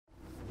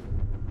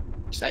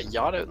Is that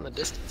yacht out in the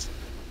distance?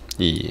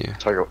 Yeah.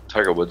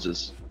 Tiger Woods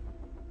is.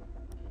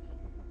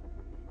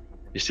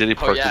 You see he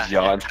parked his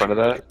yacht in front of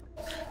that?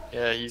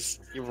 Yeah,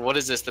 what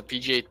is this? The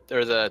PGA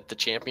or the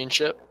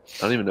championship?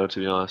 I don't even know, to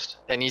be honest.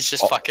 And he's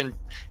just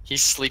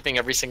he's sleeping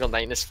every single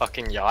night in his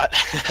fucking yacht.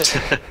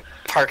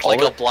 Parked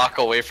like a block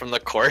away from the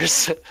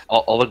course.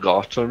 all the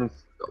golf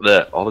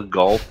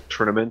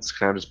tournaments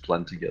kind of just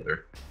blend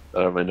together.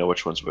 I don't really know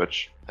which one's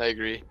which. I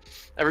agree.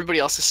 Everybody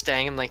else is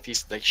staying in like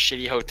these like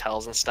shitty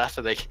hotels and stuff,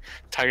 and like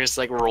Tiger's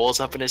like rolls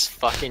up in his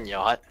fucking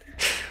yacht.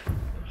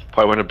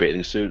 Probably wearing a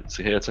bathing suit.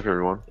 So hey, what's up,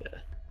 everyone? Yeah.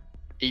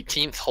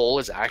 18th hole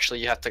is actually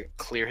you have to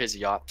clear his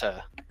yacht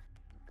to.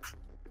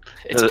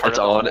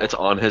 It's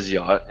on his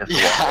yacht. Yeah,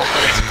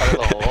 it's part of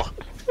the hole.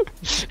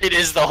 It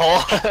is the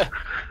hole.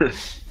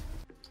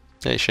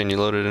 Hey Shane, you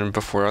loaded in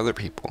before other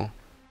people.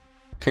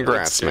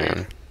 Congrats,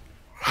 man.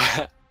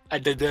 I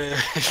did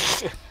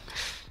that.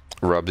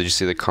 Rob, did you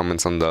see the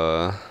comments on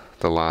the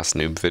last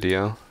noob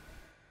video?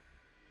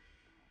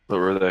 What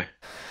were they?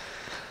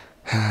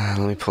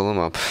 Let me pull them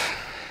up.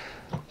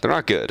 They're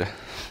not good.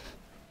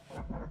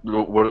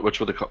 What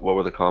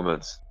were the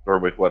comments? Or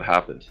what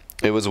happened?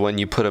 It was when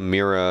you put a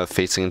mirror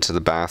facing into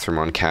the bathroom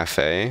on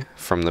cafe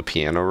from the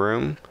piano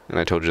room, and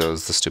I told you that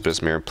was the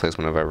stupidest mirror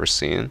placement I've ever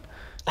seen.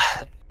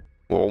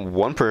 Well,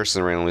 one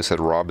person randomly said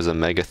Rob is a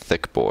mega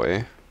thick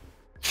boy.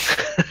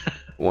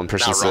 One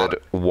person said,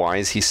 why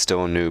is he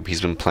still a noob?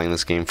 He's been playing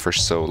this game for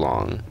so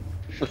long.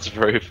 That's a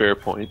very fair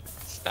point.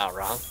 It's not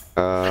wrong.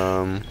 I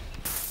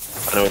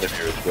know where the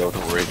mirrors go,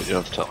 don't worry, but you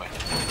don't have to tell me.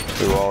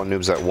 We were all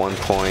noobs at one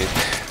point.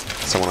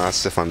 Someone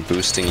asked if I'm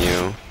boosting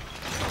you.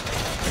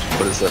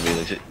 What does that mean?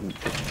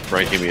 Like,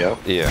 ranking me up?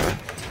 Yeah.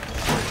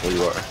 Well,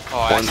 you are.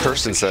 Oh, one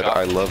person said,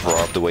 I love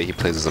Rob, the way he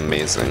plays is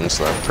amazing,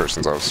 so that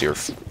person's obviously your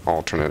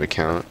alternate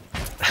account.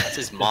 That's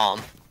his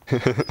mom.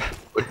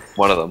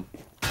 One of them.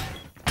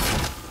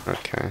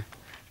 Okay.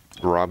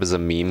 Rob is a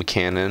meme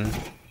cannon.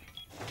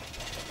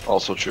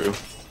 Also true.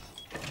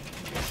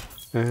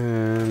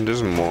 And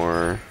there's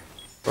more.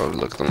 I'll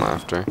look them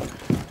after.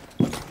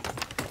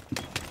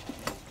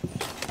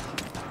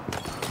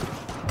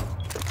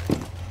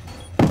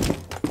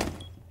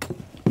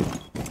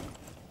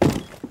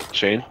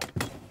 Shane?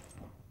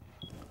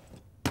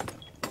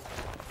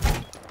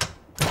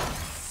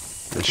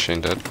 Is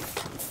Shane dead?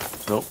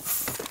 Nope.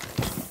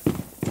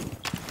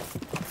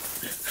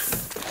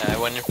 I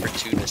went in for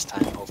 2 this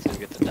time. Hopefully we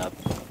get the dub.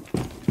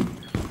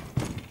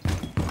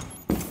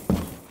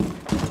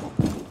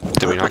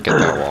 Did we not get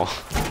that wall?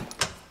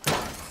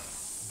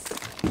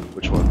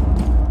 Which one?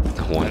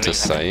 The one to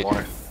sight.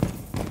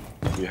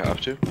 You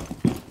have to?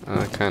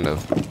 Kind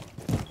of.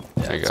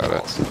 Yeah, I got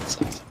it.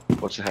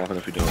 What's to happen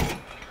if we don't?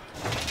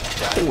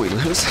 Oh, we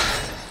lose?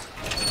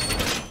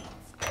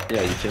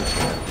 Yeah, you think so.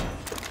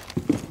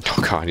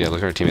 Oh god, yeah, look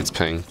at our teammates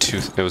paying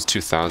it was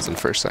 2,000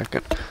 for a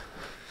second.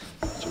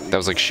 That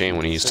was like Shane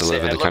when he used to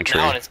live in the country.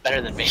 Now and it's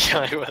better than me.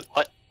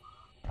 What?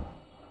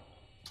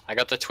 I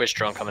got the Twitch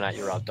drone coming at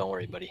you, Rob. Don't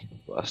worry, buddy.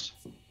 Blessed.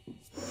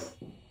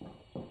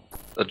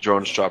 The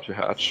drone just dropped your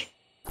hatch.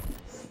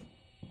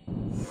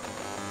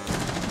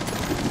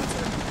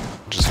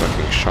 Just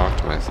fucking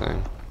shocked my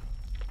thing.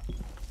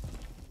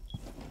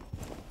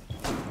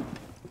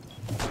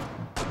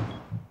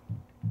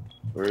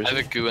 Where is I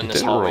have a goo in this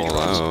didn't hallway. roll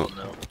out.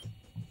 No.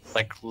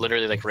 Like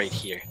literally, like right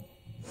here.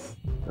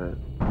 Right.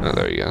 Oh,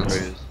 there he goes.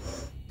 There he is.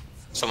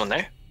 Someone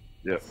there?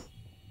 Yep.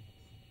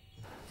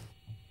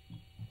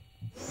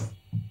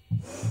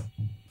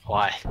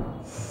 Why?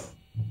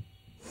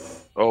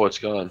 Oh, it's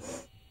gone.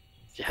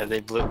 Yeah, they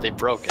broke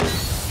it.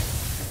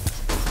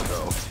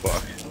 Oh,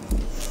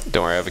 fuck.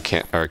 Don't worry, I have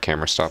a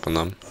camera stopping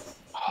them.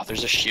 Oh,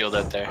 there's a shield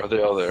out there. Are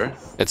they all there?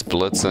 It's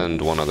Blitz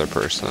and one other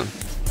person.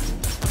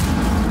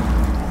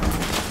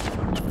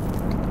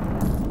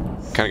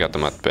 Kinda got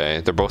them at bay.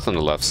 They're both on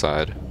the left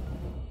side.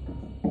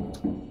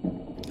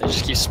 They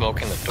just keep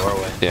smoking the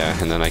doorway. Yeah,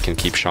 and then I can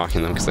keep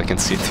shocking them because I can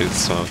see through the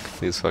smoke.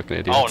 These fucking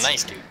idiots. Oh,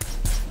 nice, dude.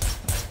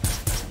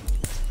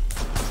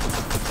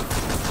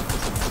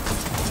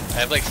 I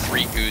have like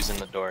 3 goos in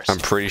the doors. I'm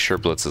pretty sure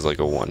Blitz is like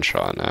a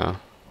one-shot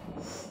now.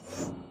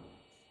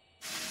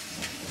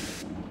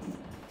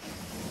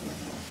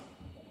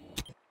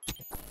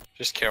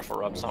 Just careful,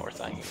 Rob. It's not worth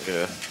that.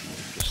 Yeah.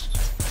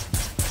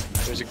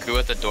 There's a goo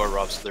at the door,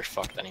 Rob, so they're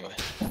fucked anyway.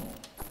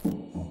 I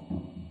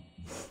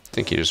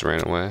think he just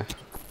ran away.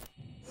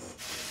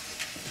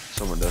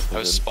 Someone definitely I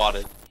was did.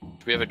 spotted. Do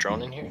we have a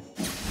drone in here?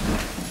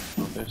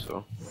 Okay,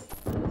 so.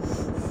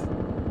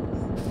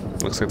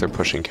 Looks like they're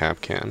pushing cap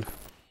can.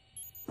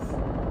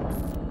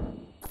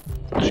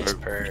 Thanks,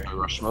 Should Per. I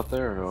rush them out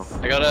there or no?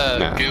 I got a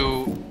Nah.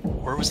 goo.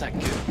 Where was that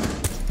goo?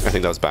 I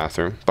think that was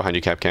bathroom. Behind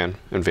you, cap can,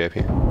 in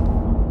VIP.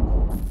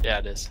 Yeah,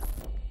 it is.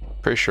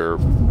 Pretty sure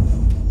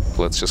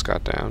Blitz just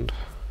got downed.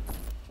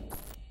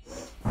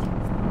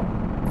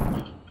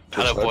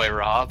 Got a boy,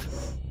 Rob.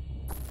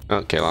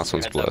 Okay, last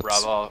one's Heads up,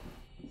 Blitz. Rob.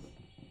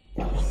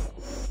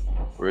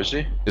 Where is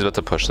he? He's about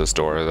to push this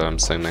door that I'm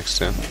sitting next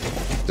to.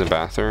 He's in the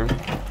bathroom.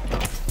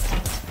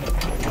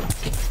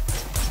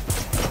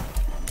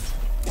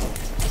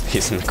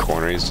 He's in the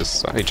corner. He's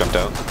just he jumped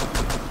out.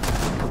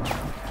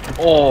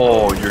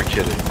 Oh, you're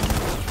kidding.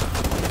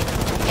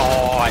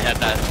 Oh, I had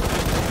that.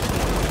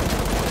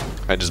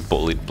 I just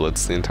bullied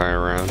Blitz the entire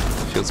round.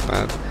 Feels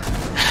bad.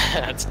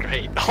 That's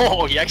great.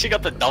 Oh, he actually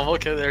got the double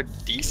kill there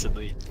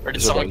decently. Or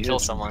did someone kill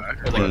someone? Or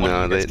like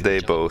No, they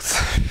both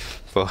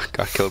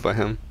got killed by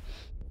him.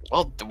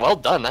 Well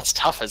done. That's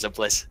tough as a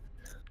Blitz.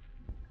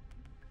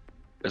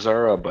 Is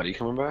our buddy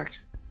coming back?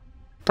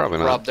 Probably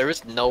not. Rob, there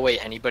was no way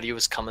anybody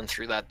was coming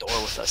through that door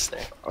with us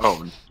there.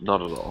 Oh,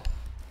 not at all.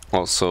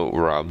 Also,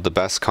 Rob, the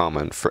best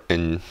comment for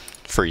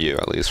you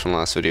at least from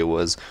last video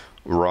was,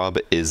 Rob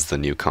is the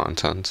new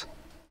content.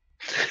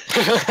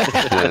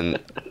 And then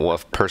a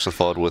person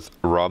followed with,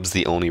 Rob's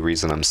the only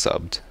reason I'm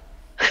subbed.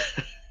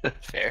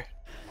 Fair.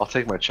 I'll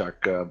take my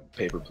check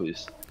paper,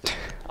 please.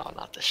 Oh,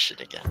 not this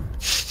shit again.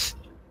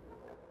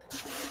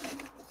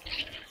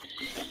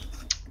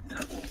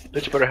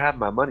 Bitch, you better have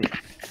my money.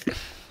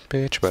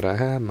 Bitch, but I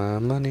have my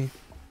money.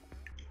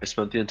 I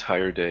spent the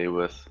entire day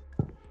with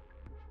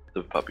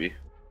the puppy.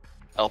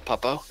 El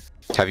Papo.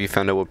 Have you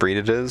found out what breed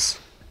it is?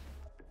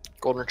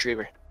 Golden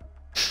Retriever.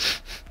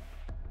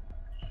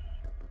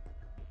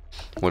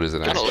 What is it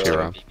Kinda actually, looks like a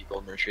Rob? baby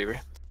Golden Retriever.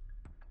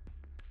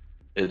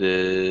 It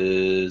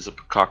is a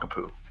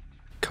cockapoo.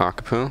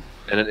 Cockapoo?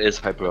 And it is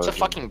hypoallergenic. It's a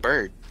fucking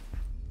bird.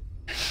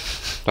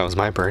 That was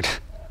my bird.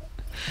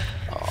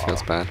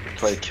 Feels bad.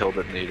 So I killed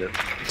it and ate it.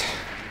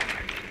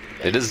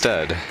 It is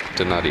dead.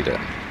 Did not eat it.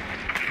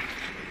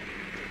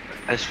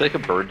 I just feel like a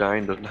bird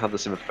dying doesn't have the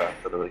same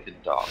effect that like a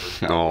dog.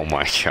 Oh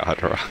my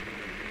god, Rob.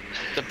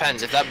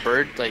 Depends. If that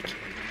bird, like,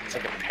 it's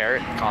like a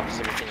parrot, copies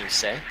everything you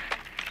say.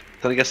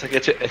 Then I guess like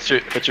it's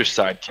your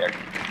sidekick.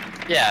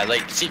 Yeah,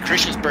 like, see,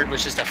 Christian's bird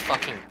was just a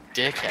fucking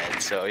dickhead,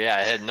 so yeah,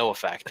 it had no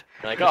effect.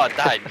 You're like, oh, it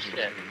died,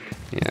 shit.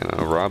 Yeah,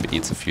 no, Rob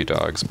eats a few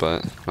dogs,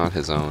 but not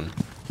his own.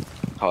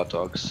 Hot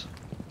dogs.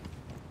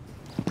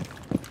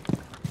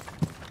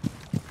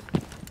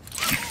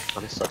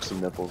 I suck some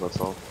nipples, that's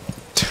all.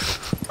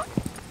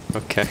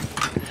 Okay.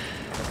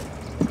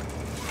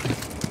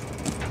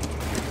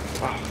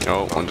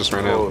 Oh, one just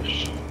ran out.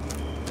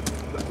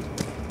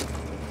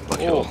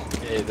 Oh,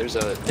 okay,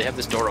 they have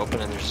this door open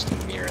and there's just a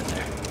mirror in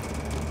there.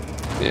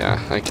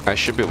 Yeah, I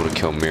should be able to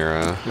kill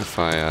Mira if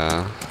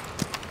I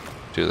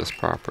do this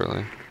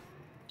properly.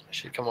 I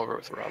should come over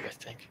with Rob, I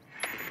think.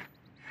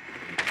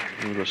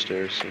 I'm gonna go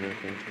stairs soon, I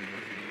think.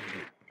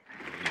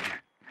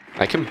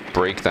 I can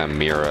break that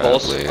Mira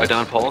Pulse, at least. I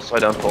down Pulse,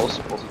 Pulse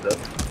is dead.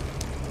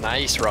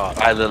 Nice, Rob.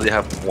 I literally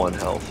have 1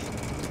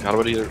 health. How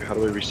do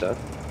I reset?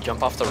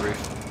 Jump off the roof.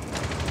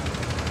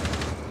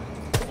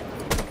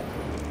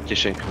 Okay,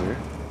 Shane, come here.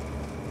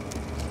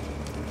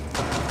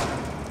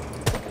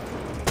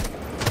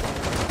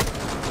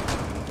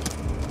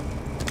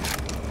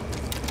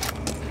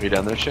 Are you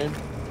down there, Shane?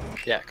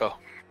 Yeah, go.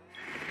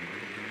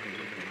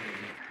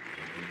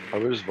 I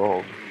was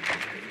Vault.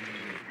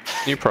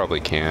 You probably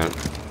can't.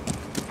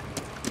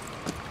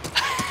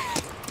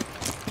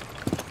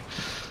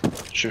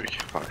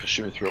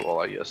 Shoot me through it while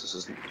I guess this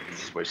is a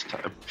waste of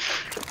time.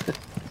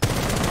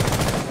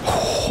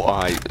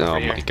 Oh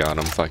my god,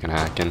 I'm fucking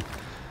hacking.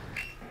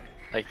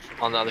 Like,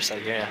 on the other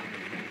side here, yeah.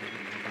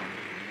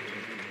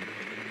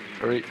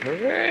 Hurry,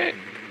 hurry!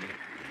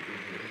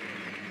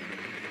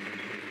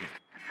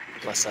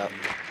 Bless up.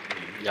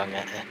 Young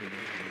at it.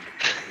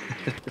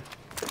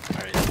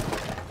 Alright.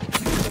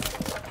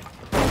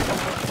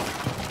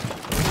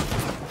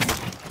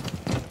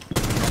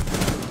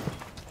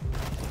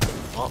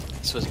 Well,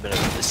 this has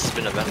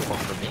been eventful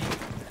for me.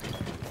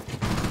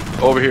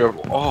 Over here.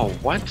 Oh,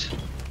 what?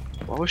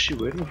 Why was she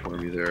waiting for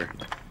me there?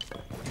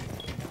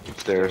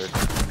 Upstairs.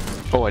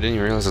 Oh, I didn't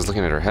even realize I was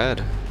looking at her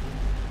head.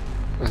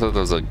 I thought that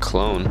was a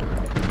clone.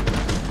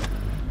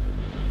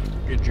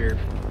 Good job.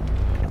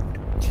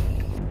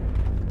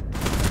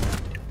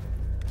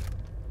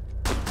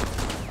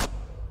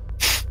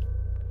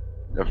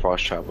 A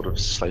frost trap would have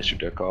sliced your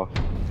dick off.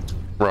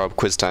 Rob,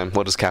 quiz time.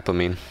 What does Kappa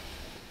mean?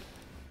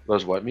 What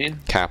does what mean?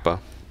 Kappa.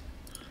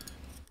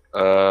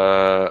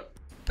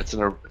 It's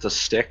a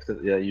stick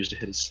that used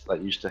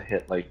to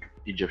hit like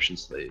Egyptian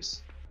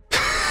slaves.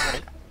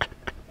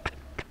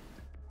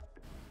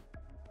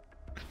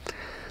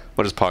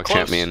 What does PogChamp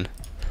Close. mean?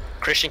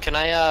 Christian, can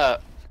I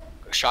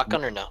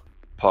shotgun or no?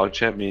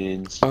 PogChamp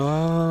means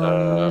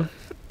I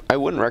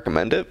wouldn't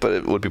recommend it, but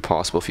it would be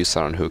possible if you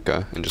sat on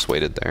hookah and just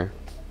waited there.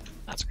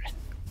 That's great.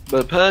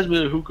 but pass me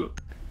the hookah.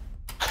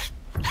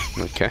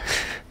 Okay.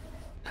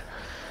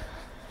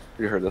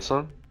 You heard this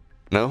song?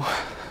 No?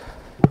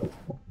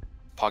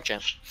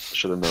 PogChamp.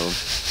 Should have known.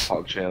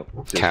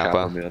 PogChamp.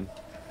 Kappa. Man.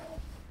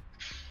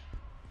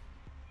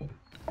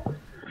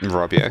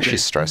 Rob, you actually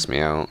stress me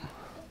out.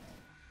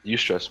 You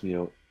stress me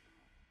out.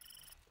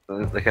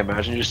 Like,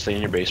 imagine you just staying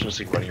in your basement,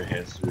 just like running your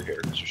hands through your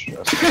hair because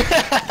you're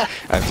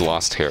stressed. I've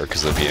lost hair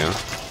because of you.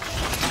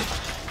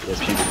 Yeah,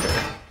 pubic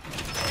hair.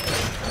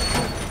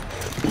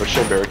 What's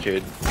your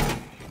barricade?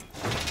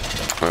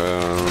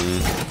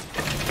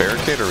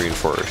 Barricade or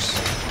reinforce?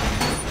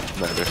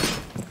 Neither.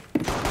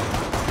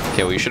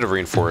 Okay, well you should have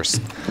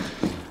reinforced.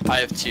 I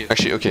have 2.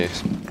 Actually, okay.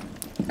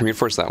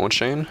 Reinforce that one,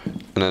 Shane,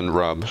 and then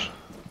Rob.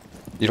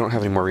 You don't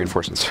have any more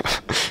reinforcements.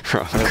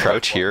 Rob,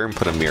 crouch here and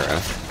put a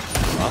Mira.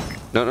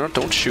 No,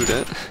 don't shoot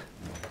it.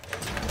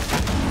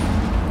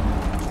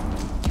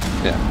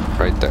 Yeah,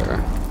 right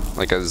there.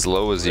 Like as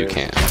low as you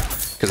can.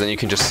 Because then you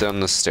can just sit on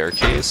the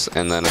staircase,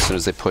 and then as soon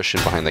as they push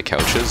in behind the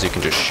couches, you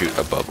can just shoot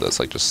above this,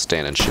 like just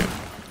stand and shoot.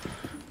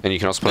 And you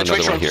can also put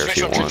another one here if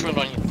you want.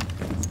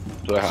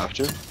 Do I have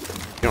to? You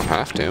don't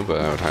have to, but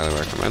I would highly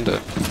recommend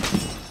it.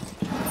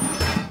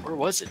 Where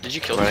was it? Did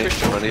you kill the Am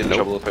Christian? I in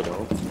trouble if I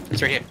don't?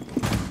 It's right here.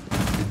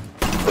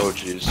 Oh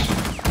jeez.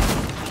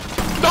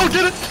 No,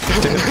 did it!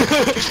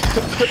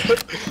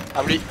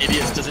 How many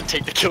idiots does it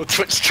take to kill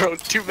Twitch drone?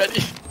 Too many.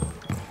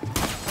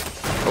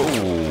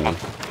 Oh.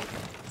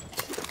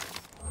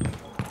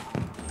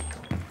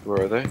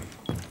 Where are they?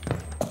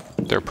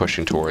 They're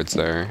pushing towards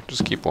there.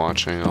 Just keep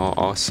watching.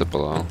 I'll sit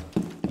below.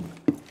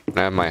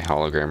 I have my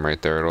hologram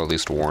right there. It'll at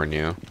least warn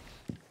you.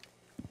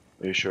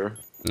 Are you sure?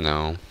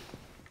 No.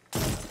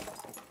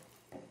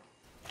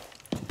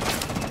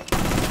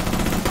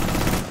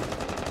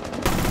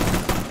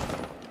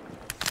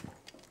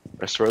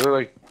 I swear they're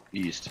like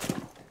east.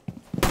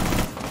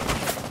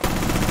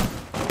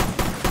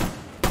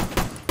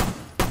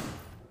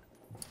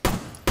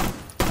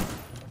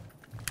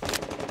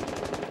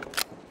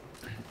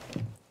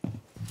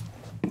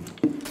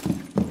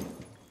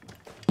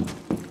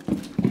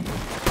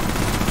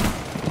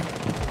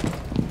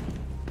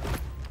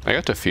 I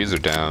got Defuser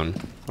down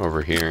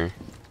over here.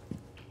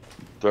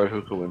 They're at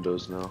hookah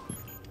windows now.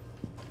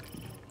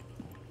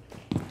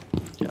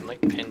 Yeah, I'm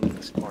like pinned in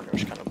this corner,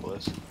 which kind of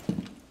blows.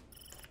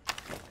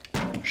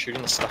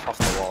 Shooting the stuff off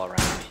the wall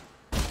around me.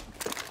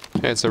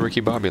 Yeah, it's a Ricky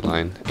Bobby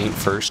line. Ain't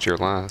first, you're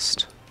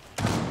last.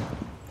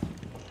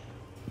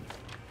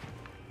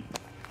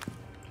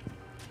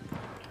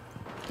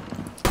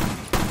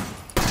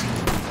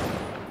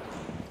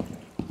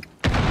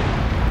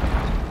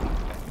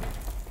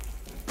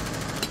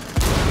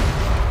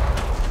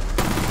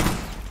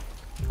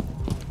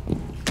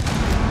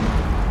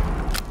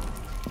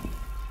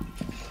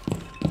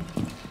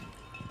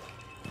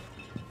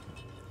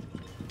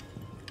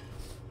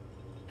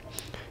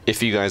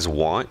 If you guys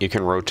want, you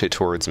can rotate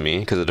towards me,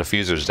 because the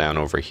diffuser's down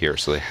over here,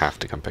 so they have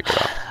to come pick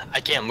it up.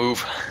 I can't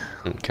move.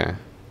 Okay.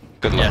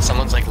 Good luck. Yeah,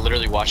 someone's like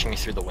literally watching me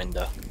through the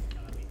window.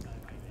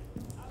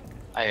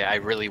 I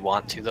really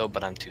want to though,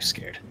 but I'm too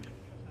scared.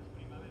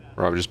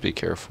 Rob, just be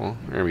careful.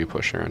 We're gonna be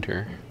pushing around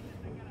here.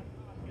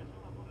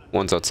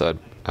 One's outside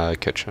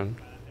kitchen.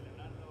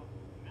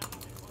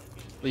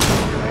 Leave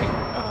on your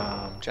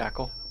right,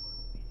 Jackal.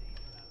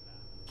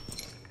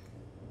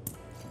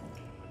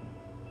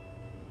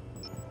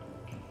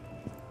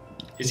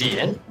 Is he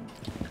in?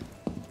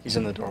 He's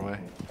in the doorway.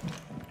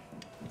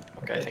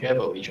 Okay, I think I have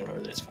a Legion over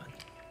there, it's fine.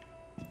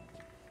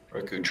 Or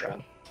a goo trap.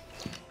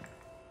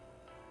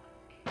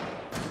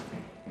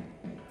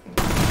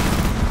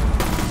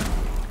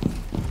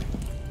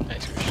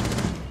 Nice, Christian.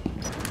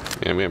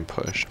 Yeah, I'm getting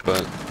pushed,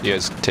 but you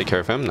guys take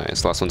care of him.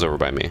 Nice. Last one's over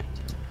by me.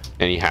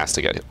 And he has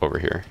to get over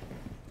here.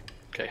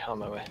 Okay, on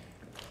my way.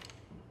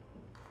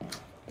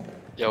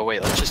 Yo,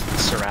 wait, let's just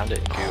surround it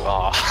and goo.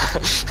 Aw. I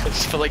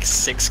just put like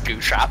 6 goo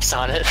traps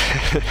on it.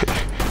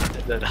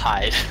 And then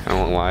hide. I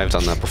won't lie, I've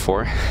done that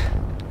before.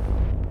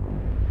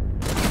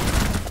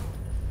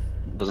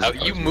 Oh,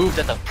 you moved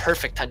at the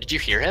perfect time. Did you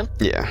hear him?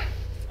 Yeah.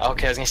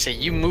 Okay, I was gonna say,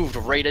 you moved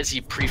right as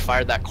he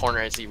pre-fired that corner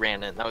as he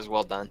ran in. That was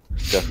well done.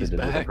 Definitely did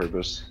it on back.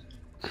 purpose.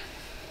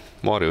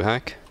 Wadu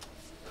hack.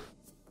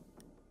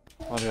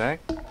 What did I?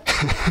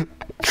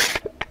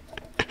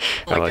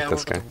 I like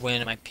this guy. Win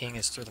and my ping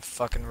is through the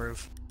fucking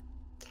roof.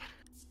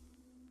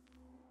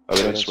 I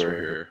wouldn't swear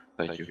here.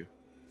 Thank you.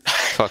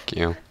 Fuck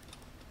you.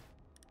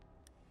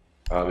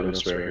 I wouldn't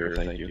swear here.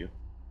 Thank you.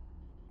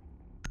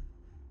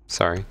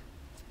 Sorry.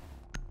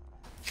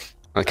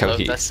 Like how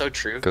he That's so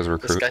true. goes This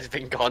recruit. guy's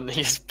been gone.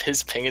 His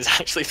ping is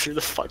actually through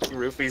the fucking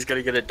roof. He's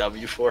gonna get a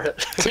W for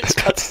it. He's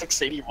got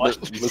 681.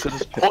 Look at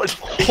this.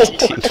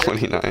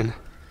 1829.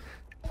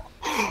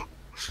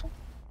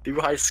 Do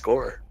high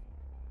score.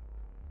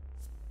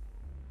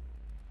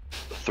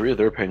 3 of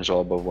their pings are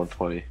all above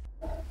 120.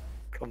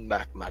 Come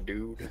back, my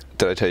dude.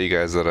 Did I tell you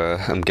guys that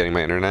I'm getting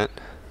my internet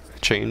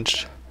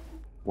changed?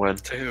 When?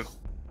 To who?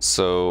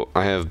 So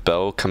I have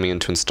Bell coming in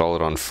to install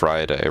it on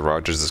Friday.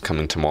 Rogers is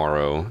coming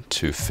tomorrow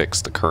to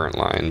fix the current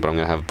line, but I'm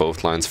gonna have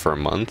both lines for a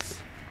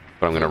month.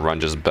 But I'm gonna run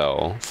just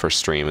Bell for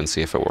stream and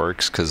see if it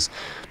works, because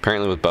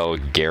apparently with Bell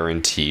it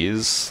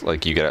guarantees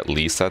like you get at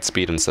least that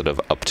speed instead of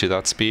up to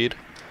that speed.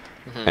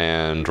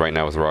 And right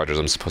now with Rogers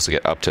I'm supposed to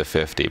get up to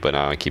 50, but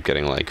now I keep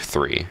getting like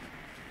 3.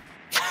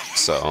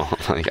 So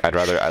like I'd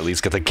rather at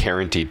least get the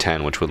guaranteed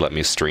 10, which would let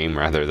me stream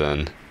rather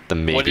than the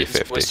maybe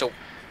 50. So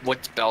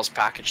what's Bell's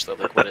package though?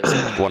 Like what is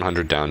it?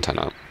 100 down, 10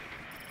 up.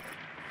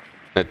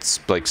 It's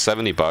like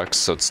 $70,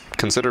 so it's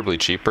considerably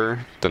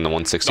cheaper than the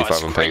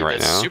 165 I'm paying right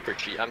now. Super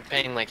cheap. I'm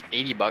paying like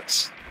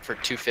 $80 for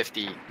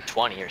 250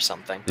 20 or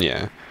something.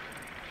 Yeah,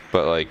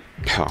 but like,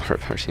 oh,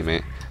 rip our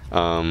teammate.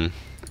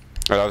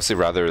 I'd obviously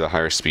rather the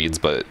higher speeds,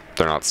 but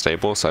they're not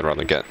stable, so I'd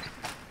rather get,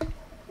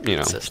 you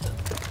know, Consistent.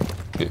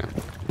 yeah.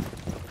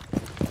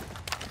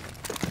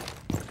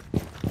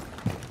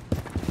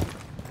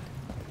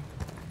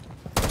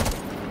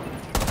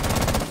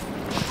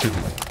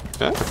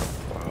 Yeah.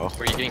 Wow.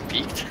 Were you getting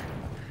peeked?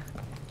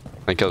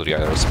 I killed the guy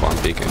that was spawn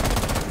peeking.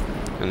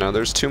 And now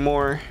there's 2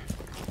 more.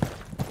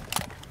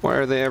 Why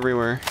are they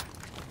everywhere?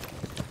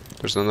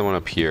 There's another one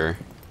up here.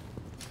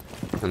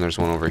 And there's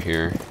one over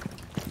here.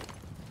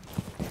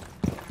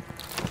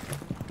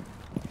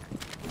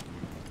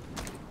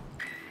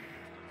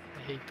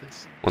 I hate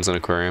this. One's an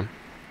aquarium.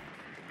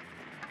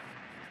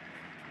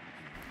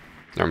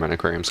 Never mind,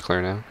 aquarium's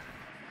clear now.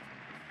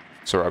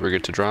 So Rob, you're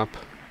good to drop.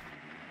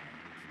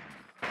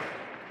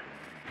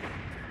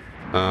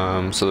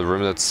 So the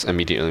room that's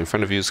immediately in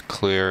front of you is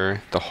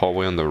clear. The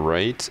hallway on the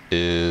right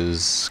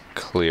is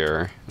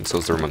clear, and so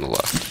is the room on the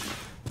left.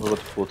 What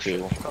about the pool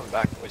table? Coming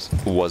back, boys.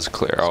 Was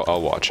clear.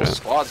 I'll watch it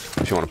Squad.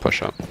 if you want to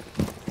push up.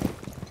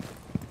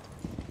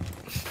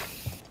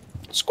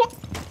 Squad.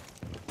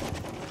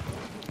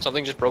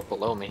 Something just broke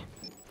below me.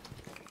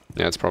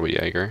 Yeah, it's probably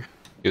Jaeger.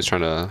 He was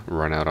trying to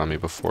run out on me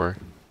before.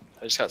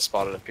 I just got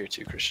spotted up here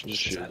too, Christian.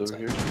 Just Just shield heads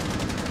over up. here.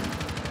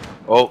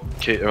 Oh,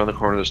 okay, around the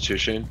corner there's 2,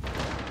 Shane.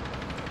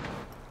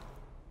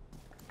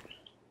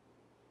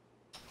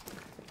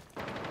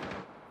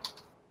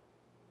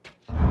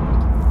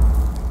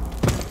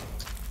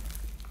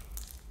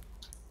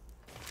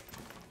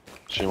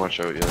 Shane, watch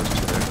out, yeah, there's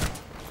 2 there.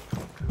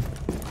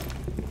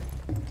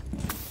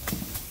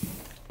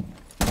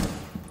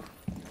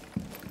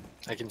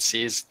 I can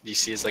see his. Do you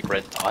see his like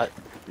red dot?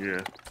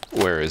 Yeah.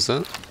 Where is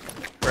it?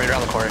 Right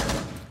around the corner.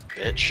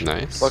 Bitch.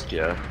 Nice. Fuck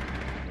yeah.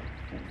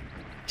 You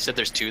said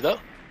there's 2 though?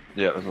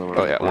 Yeah, there's another one.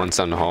 Oh yeah, one's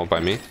down the hall by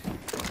me.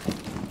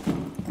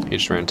 He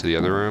just ran to the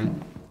other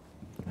room.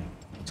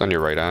 It's on your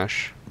right,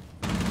 Ash.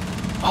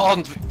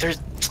 Oh, there's.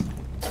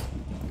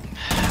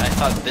 I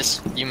thought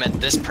this. You meant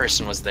this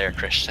person was there,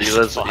 Christian. He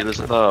lives Fuck. in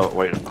the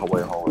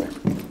white hallway.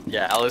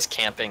 Yeah, Ella's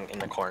camping in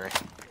the corner.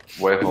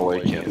 White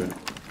hallway camping.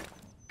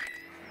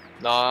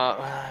 No,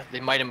 they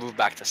might have moved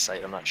back to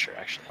site. I'm not sure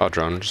actually. Oh,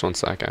 drone, just 1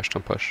 sec, Ash,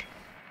 don't push.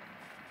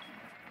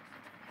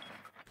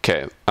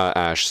 Okay,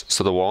 Ash,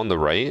 so the wall on the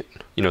right,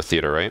 you know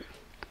theater, right?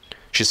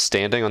 She's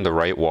standing on the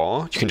right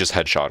wall. You can just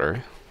headshot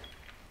her.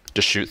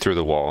 Just shoot through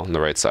the wall on the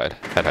right side.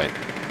 Head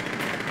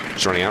height.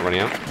 She's running out,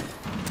 running out.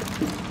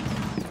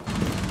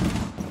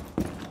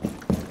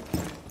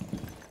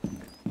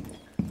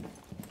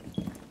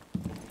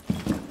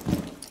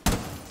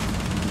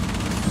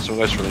 Some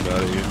guy's really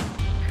mad at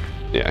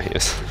you. Yeah, he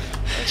is.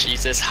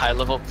 Jesus, high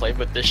level play,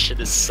 but this shit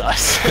is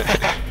sus.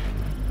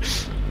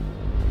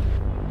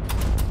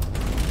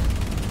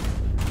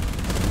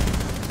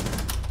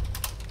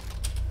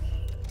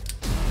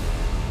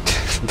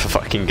 The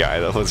fucking guy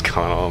that was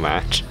gone all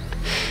match.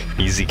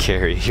 Easy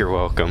carry, you're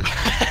welcome.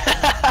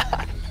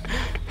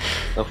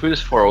 Now, if we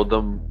just forward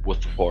them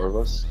with the 4 of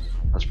us,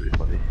 that's pretty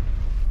funny.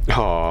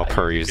 Oh,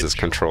 Per uses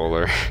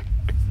controller.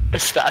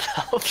 If that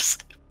helps.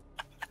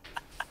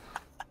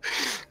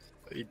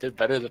 He did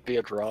better than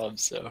being robbed,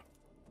 so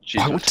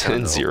Jesus, I went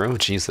 10-0,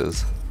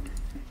 Jesus.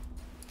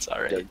 it's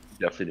alright. Yeah, you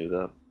definitely knew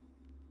that.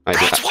 I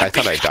That's what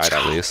thought I we died got.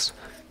 at least.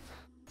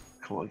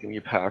 Come on, give me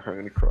a pack or I'm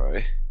gonna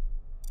cry.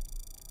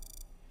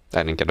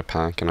 I didn't get a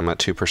pack and I'm at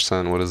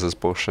 2%. What is this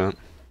bullshit?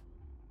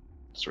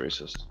 It's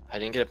racist. I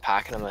didn't get a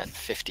pack and I'm at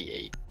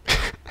 58.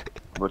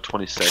 I'm at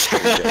 26, I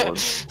didn't get one. I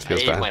Feels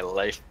hate bad. my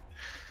life.